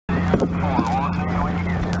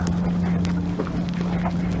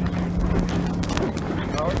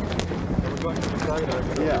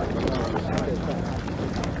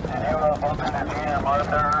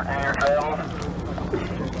Arthur and your trails?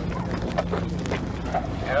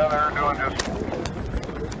 Yeah, they're doing just...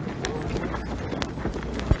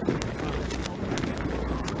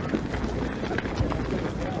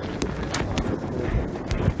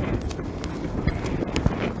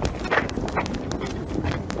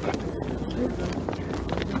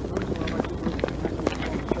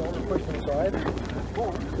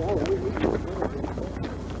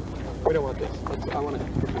 We don't want this. I want to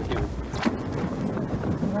push the camera.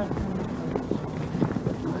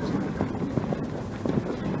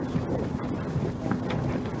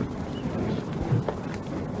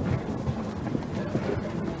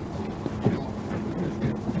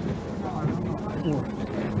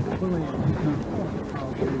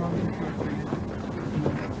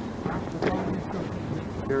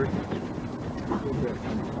 Gary.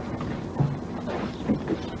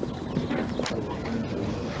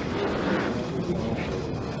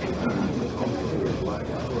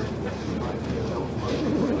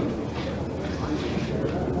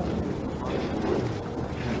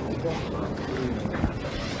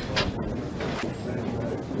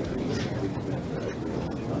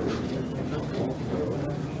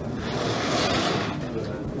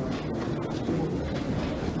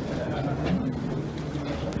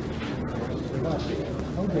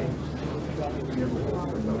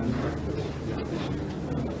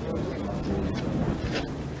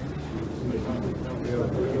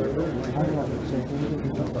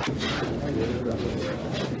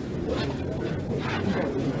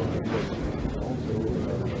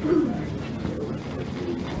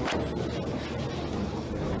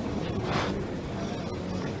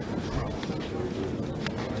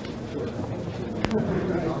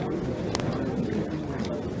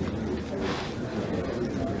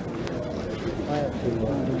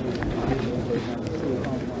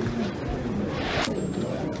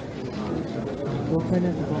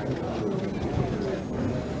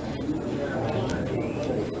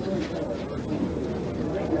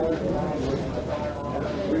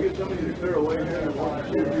 We get somebody to clear away here and want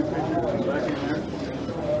to see a few pictures back in there.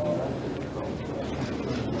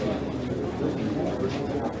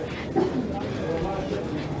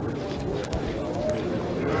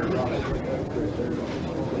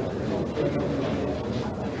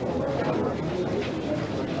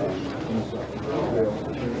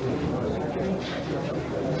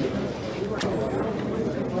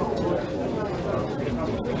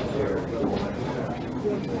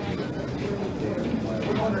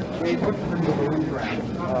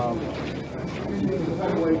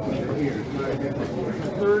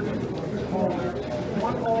 Third,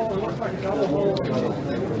 one hole, it looks like a double hole.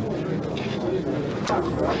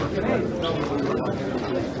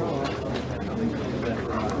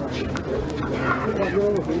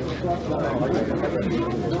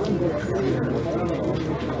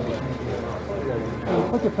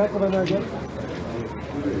 Put your pencil in there again.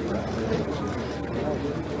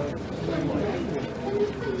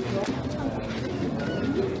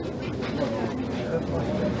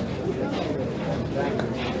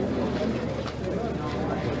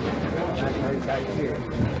 Back here.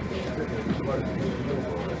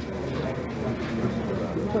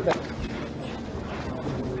 Put that.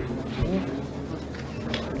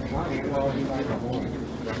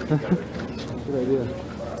 Good idea.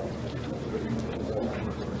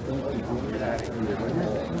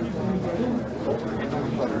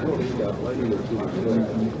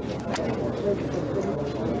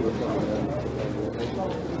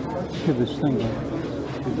 Look at this thing.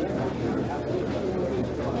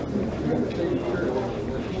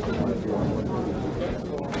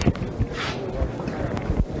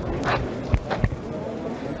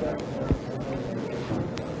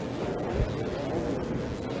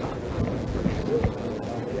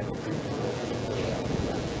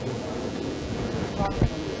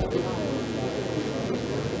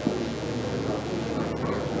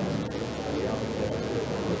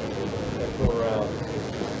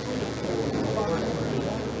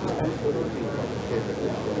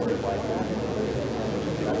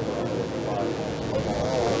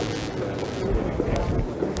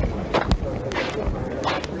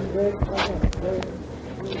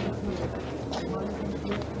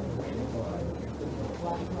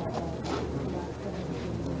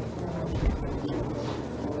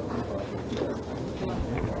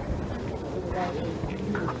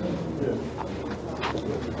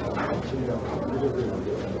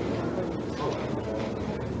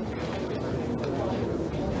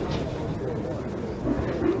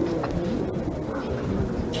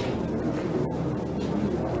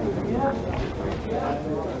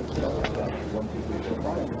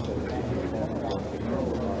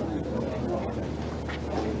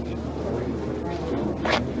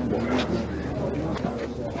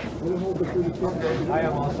 I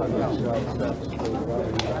am also.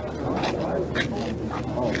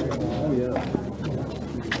 Oh yeah.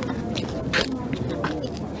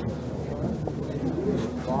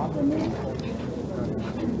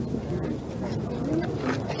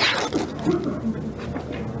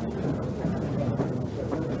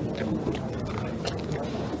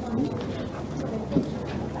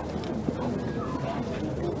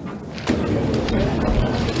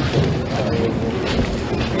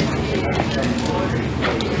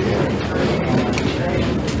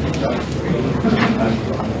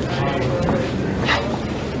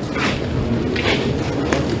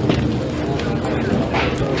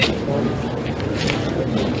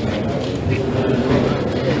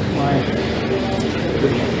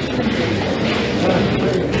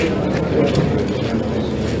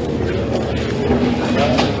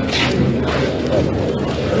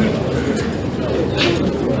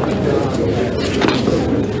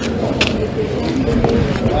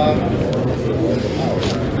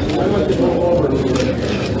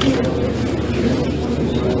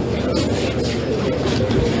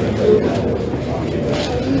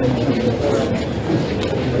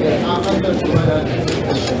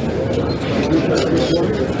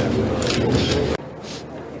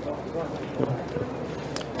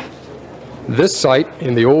 This site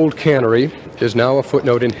in the old cannery is now a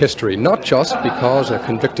footnote in history, not just because a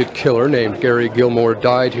convicted killer named Gary Gilmore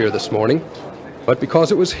died here this morning, but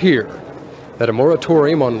because it was here that a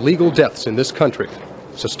moratorium on legal deaths in this country,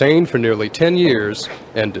 sustained for nearly 10 years,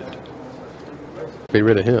 ended. Be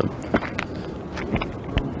rid of him.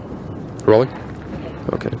 Rolling?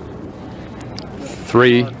 Okay.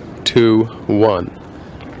 3, 2,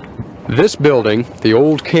 1. This building, the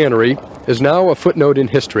old cannery, is now a footnote in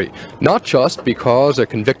history, not just because a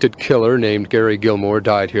convicted killer named Gary Gilmore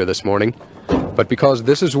died here this morning, but because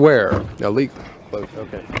this is where illegal...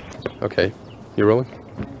 Okay. You rolling?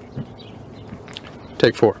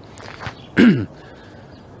 Take 4.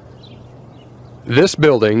 This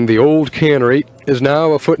building, the old cannery, is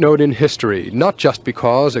now a footnote in history, not just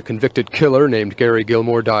because a convicted killer named Gary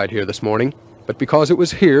Gilmore died here this morning, but because it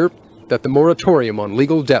was here that the moratorium on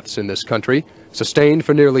legal deaths in this country, sustained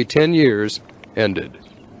for nearly 10 years, ended.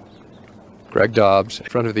 Gregg Dobbs, in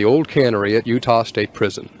front of the old cannery at Utah State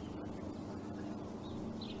Prison.